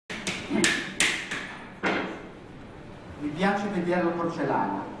piace vedere la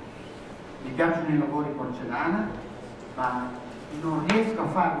porcellana, mi piacciono i lavori in porcellana, ma non riesco a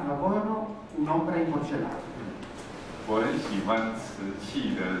fare un lavoro, un'opera in porcellana. 我很喜欢瓷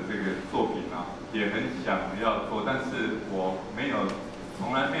器的这个作品啊，也很想要做，但是我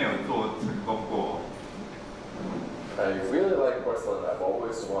从来没有做成功过。I really like porcelain. I've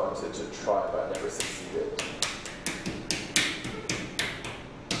always wanted to try, but never succeeded.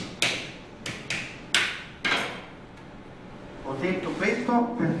 Ho detto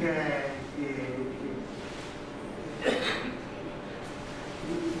questo perché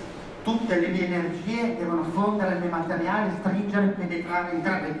tutte le mie energie devono fondere nei materiali, stringere, penetrare,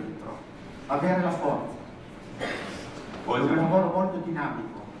 entrare dentro, avere la forza. È un lavoro molto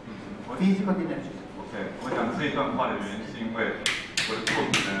dinamico, fisico di energia. OK， 我讲这一段话的原因是因为我的作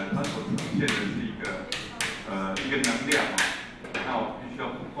品呢，它所呈现的是一个能量啊，那我必须要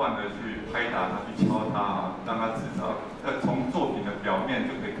不断的去拍打它，去敲它啊，让它制造。从作品的表面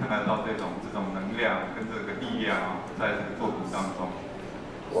就可以看得到这种能量跟这个力量啊，在这个作品当中。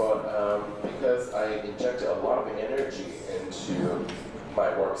Well, because I injected a lot of energy into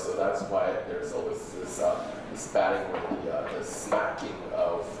my work, so that's why there's always this batting with the smacking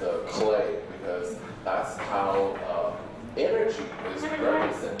of the clay, because that's how energy is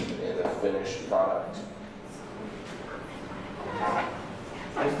represented in the finished product.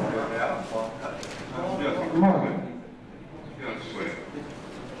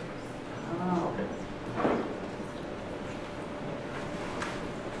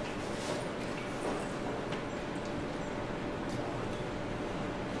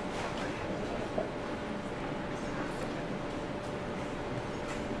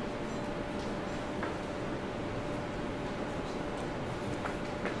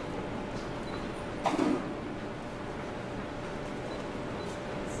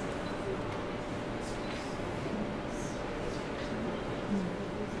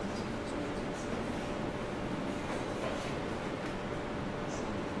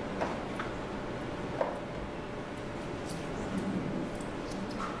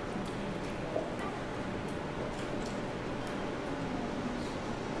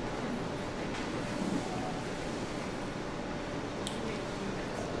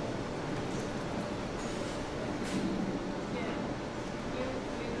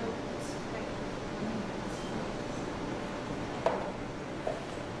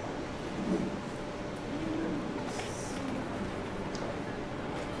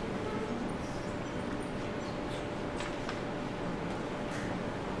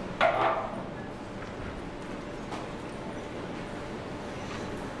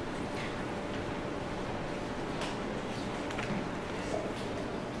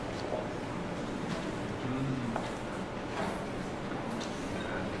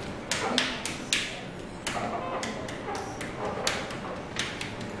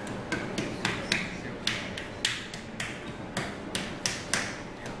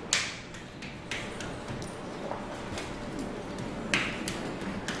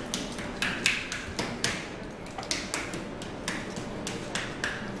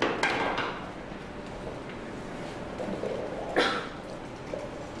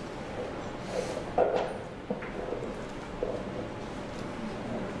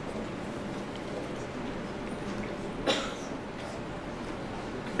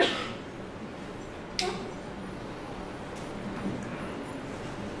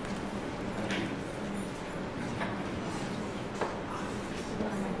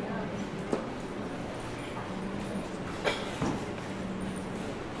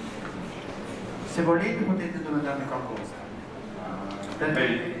 Se volete potete domandarmi qualcosa. If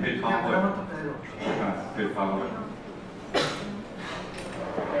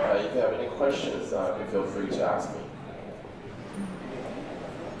you have any questions, feel free to ask me.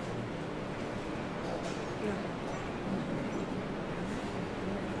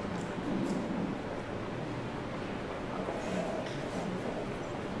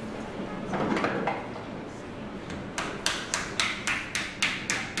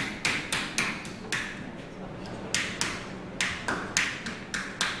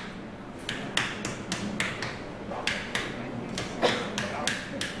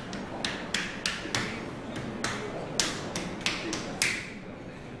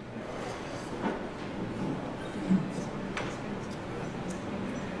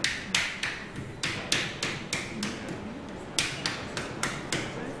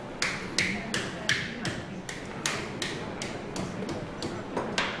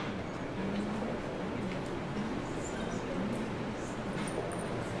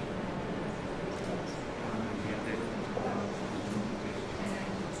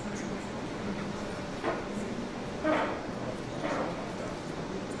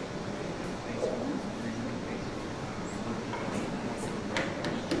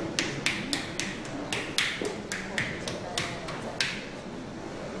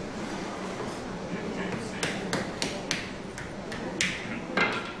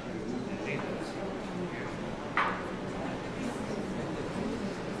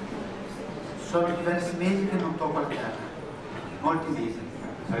 Sono diversi mesi che non tocco la terra, molti mesi.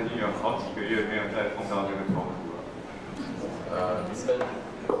 他已经有好几个月没有再碰到这个头骨了。It's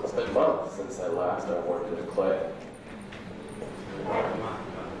been months since I last worked in the clay.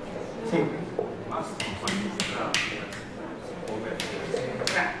 Sì.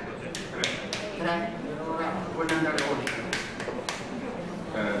 Tre, voglio andare oltre.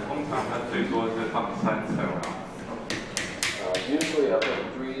 通常他最多是放3层啊。Usually I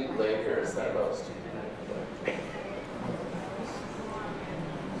put 3 layers at most.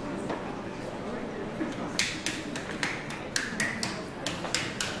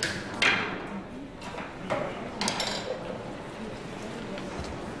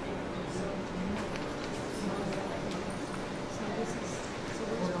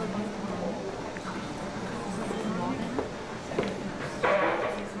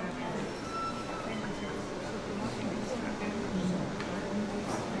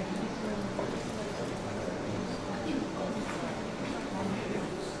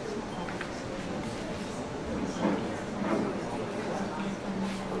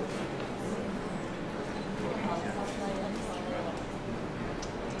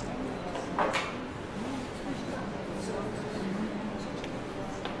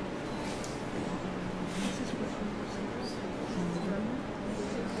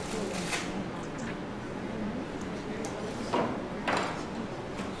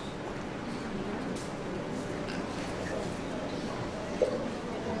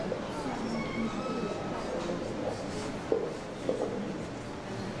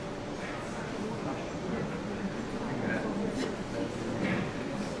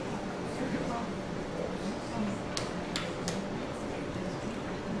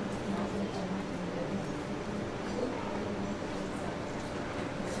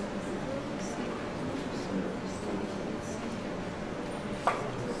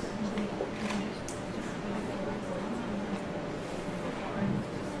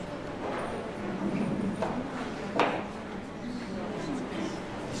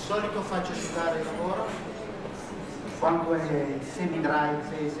 Di solito faccio asciugare il lavoro quando è semi-dry,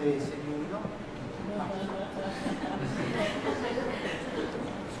 semi-umido.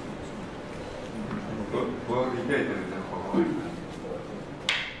 Può ripetere per favore?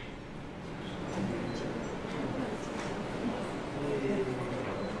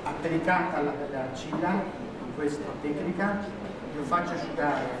 Applicata l'argilla con questa tecnica io faccio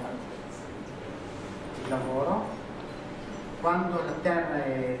asciugare il lavoro. Quando la terra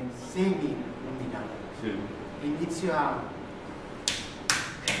è semi-umida, sì. Inizio a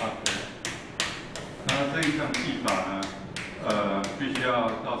那这一项技法呢，必须要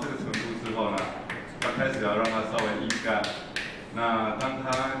到这个程度之后呢，要开始要让它稍微阴干。那当它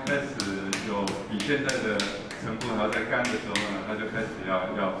开始有比现在的程度还要再干的时候呢，它就开始要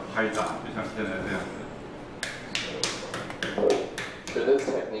拍打，就像现在这样子。For this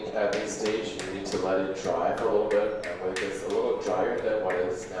technique, at this stage, you need to let it dry for a little bit, and when it's a little drier than what it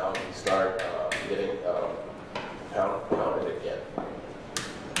is now, you start getting pounded again.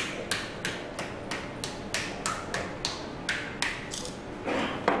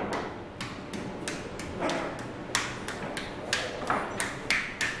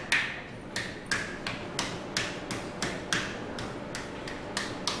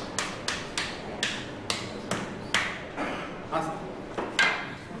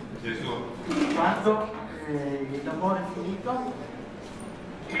 Quando il lavoro è finito,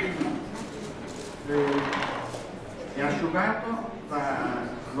 è asciugato,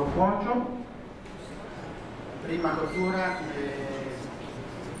 lo cuocio, prima cottura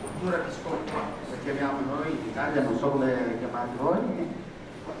biscotto, la chiamiamo noi in Italia, non so come chiamate voi,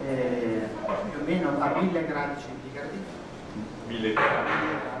 più o meno a 1000 gradi centigradi. 1000 gradi。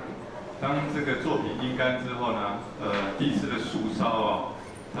当这个作品阴干之后呢，第一次的sus烧哦。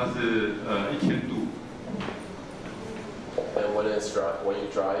 它是1000度。And when you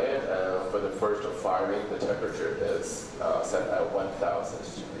dry it, for the first firing, the temperature is set at 1000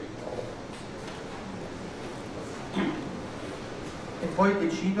 degrees. E poi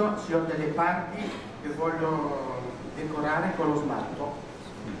decido se ho delle parti che voglio decorare con lo smalto,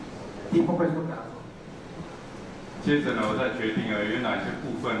 tipo questo caso. 接着呢，我再决定有哪些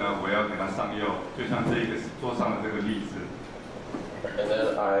部分呢，我要给它上釉，就像这个桌上的这个例子。 And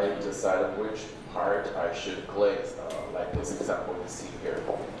then I decided which part I should glaze, like this example you see here.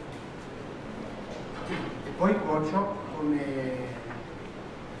 E poi cuocio come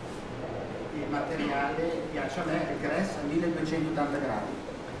il materiale piace a me, il grass a 1280 gradi.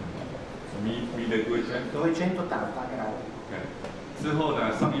 1200？ 280 gradi. Okay. 之后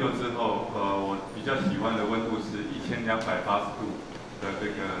呢，上釉之后，我比较喜欢的温度是1280度的这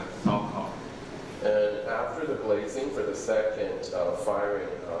个烧烤。And after the glazing, for the second firing,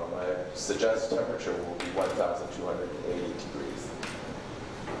 my suggested temperature will be 1,280 degrees.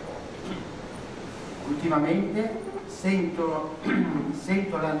 Ultimamente sento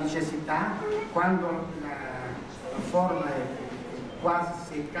la necessità, quando la forma è quasi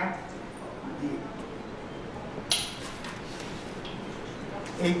secca, di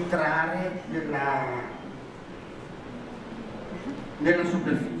entrare nella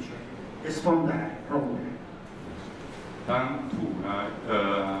superficie e sfondare, rompere. 当土呢，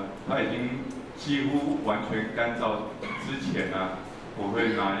它已经几乎完全干燥之前呢，我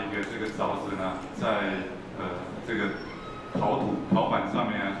会拿一个这个凿子呢，在这个陶板上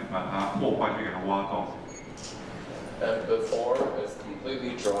面呢，去把它破坏，去给它挖洞。And before it's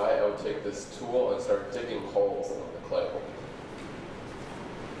completely dry, I would take this tool and start digging holes in the clay.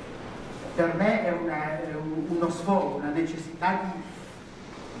 Per me è uno sfogo, una necessità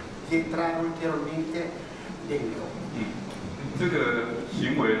di entrare ulteriormente dentro. 这个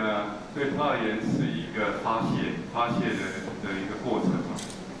行为呢，对他而言是一个发泄的一个过程。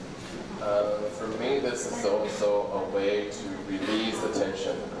For me, this is also a way to release the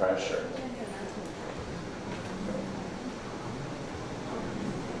tension and pressure.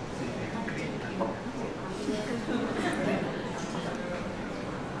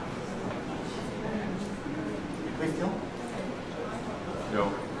 Questo? 有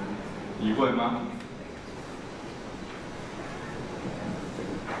疑问吗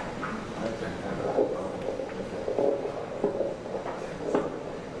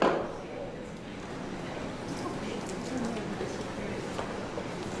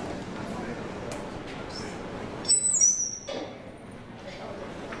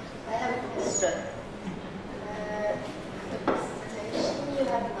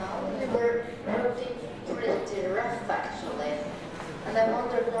？And I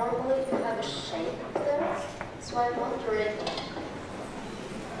wonder, normally you have a shape there, so I'm wondering,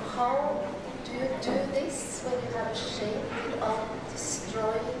 how do you do this when you have a shape without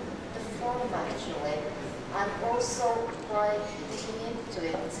destroying the form actually, and also by digging into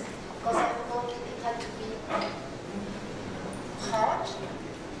it? Because I thought it had to be hard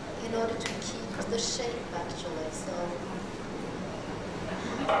in order to keep the shape actually, so.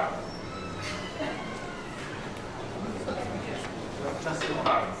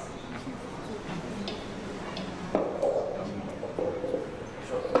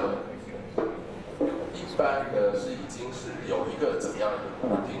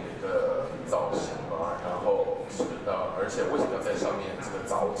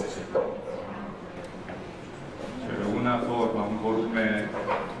 Una forma, un volume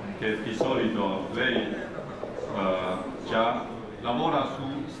che di solito lei già lavora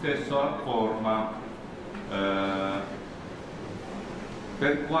su stessa forma.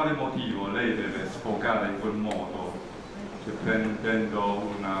 Per quale motivo lei deve sfogare in quel modo? Cioè,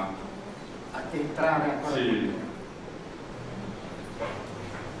 prendendo una... Entrare a sì.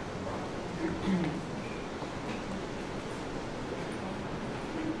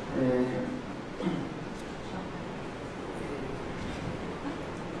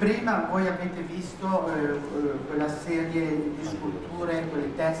 Prima voi avete visto quella serie di sculture,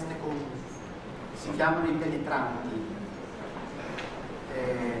 quelle teste con, si chiamano i penetranti.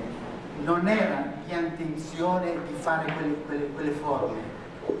 Non era mia intenzione di fare quelle forme,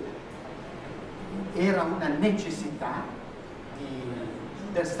 era una necessità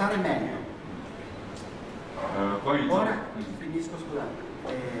per stare meglio. Ora finisco, scusate,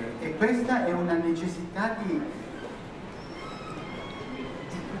 e questa è una necessità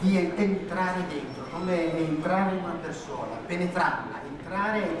di entrare dentro, come entrare in una persona, penetrarla,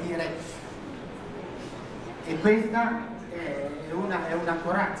 entrare e dire, e questa è una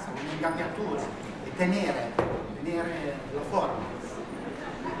corazza, un'ingabbiatura, e tenere la forma.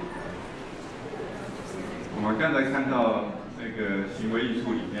 我们刚才看到那个行为艺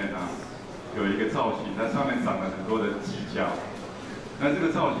术里面啊，有一个造型，它上面长了很多的犄角。那这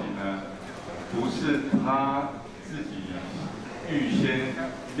个造型呢，不是他自己预先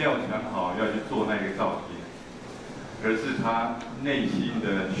料想好要去做那个造型，而是他内心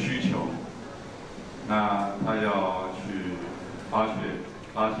的需求。那他要去发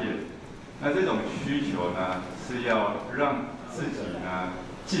泄，那这种需求呢，是要让自己呢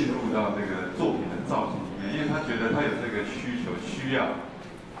进入到这个作品的造型里面，因为他觉得他有这个需求需要，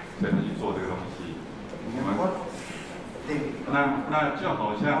所以他去做这个东西。那就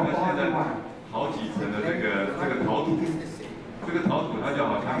好像现在好几层的这个陶土，这个陶土它就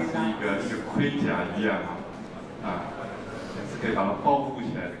好像是一个盔甲一样啊，是可以把它包覆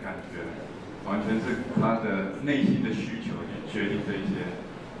起来的感觉。 完全是他的内心的需求去决定这一些。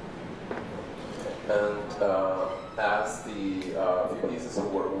And as the few pieces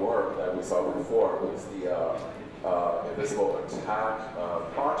of work that we saw before with the invisible attack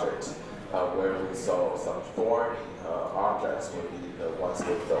project, where we saw some thorny objects would be the ones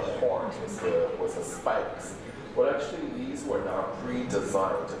with the horns, with the spikes. Well, actually, these were not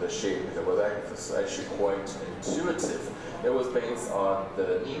pre-designed to the shape. It was actually quite intuitive. It was based on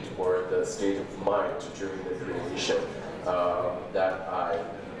the need or the state of mind during the creation that I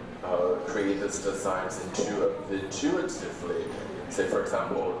create these designs intuitively. Say, for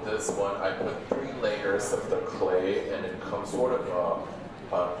example, this one, I put 3 layers of the clay, and it comes sort of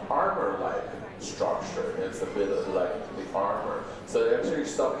an armor-like structure. It's a bit like the armor. So it's actually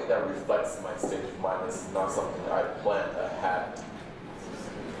something that reflects my state of mind. It's not something I planned ahead.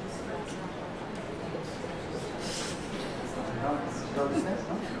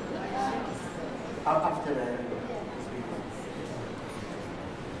 After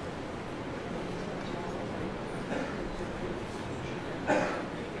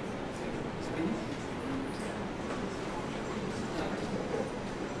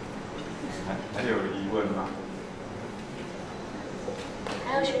还有疑问吗？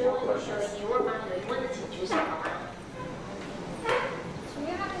还有询问，有疑问吗？有疑问的请举手好吗？请问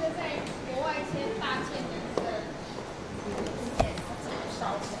他那个在国外先搭建的这个电怎么烧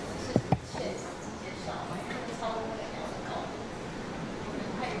成？是现场直接烧吗？因为那个操作量要很高，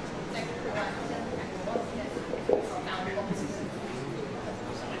还有在国外现在我忘记在哪个公司。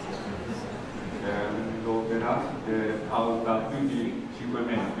L'opera ha quindi 5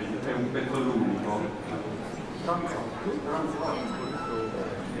 metri, è un pezzo lungo. No,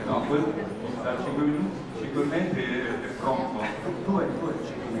 da 5 metri è pronto. 2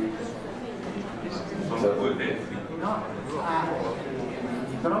 5 metri. Sono 2 pezzi. No,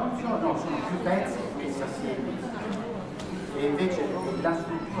 il bronzo no, sono più pezzi messi assieme. E invece la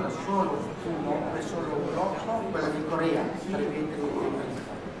struttura solo un blocco, quella di Corea, 3 metri.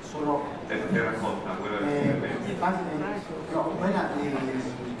 Solo terracotta, quella di no, quella di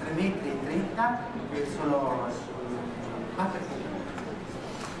 3 metri e 30 è solo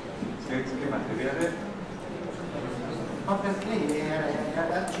che materiale? Paper clay è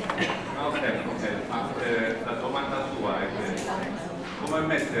argento. Ok, ma la domanda sua è che come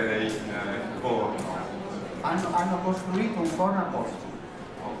mettere in forno? Hanno costruito un forno apposta.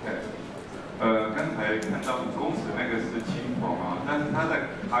 Ok. 刚才看到5公尺那个是轻缝啊，但是它在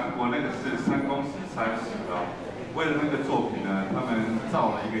韩国那个是3公尺30啊。为了那个作品呢，他们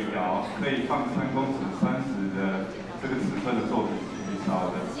造了一个窑，可以放3公尺30的这个尺寸的作品进去烧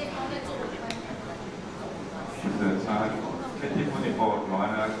的。是啊，che tipo di forno?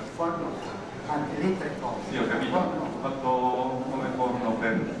 Forno elettrico. Sì, ho capito. Fatto come forno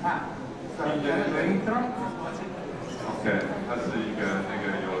per dentro. Ok, 它是一个那个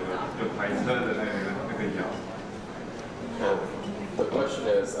有台车的那个窑。The question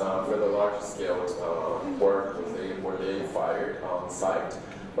is, for the large scale work, were they fired on site?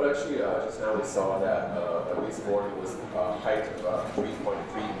 Well, actually, just now we saw that at least one was a height of 3.3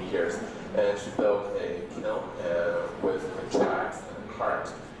 meters, and she built a kiln with